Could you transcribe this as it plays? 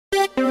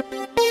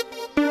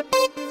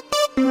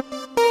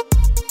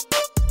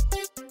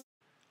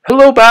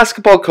Hello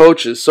basketball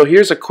coaches, so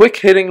here's a quick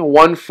hitting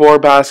 1-4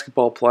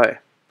 basketball play.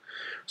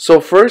 So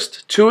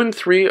first, 2 and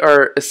 3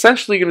 are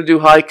essentially going to do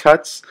high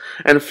cuts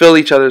and fill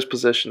each other's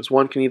positions.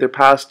 One can either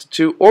pass to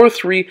 2 or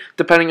 3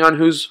 depending on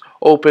who's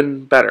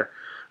open better.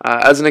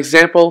 As an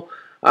example,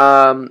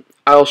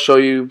 I'll show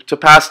you to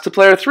pass to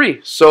player 3.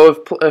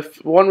 So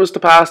if one was to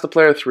pass to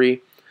player 3,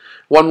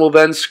 one will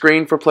then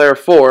screen for player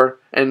 4,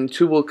 and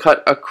 2 will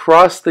cut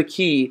across the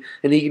key,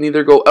 and he can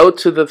either go out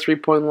to the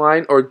three-point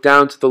line or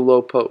down to the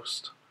low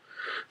post.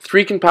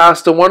 3 can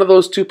pass to one of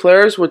those 2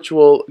 players, which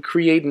will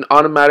create an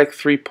automatic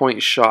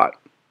 3-point shot.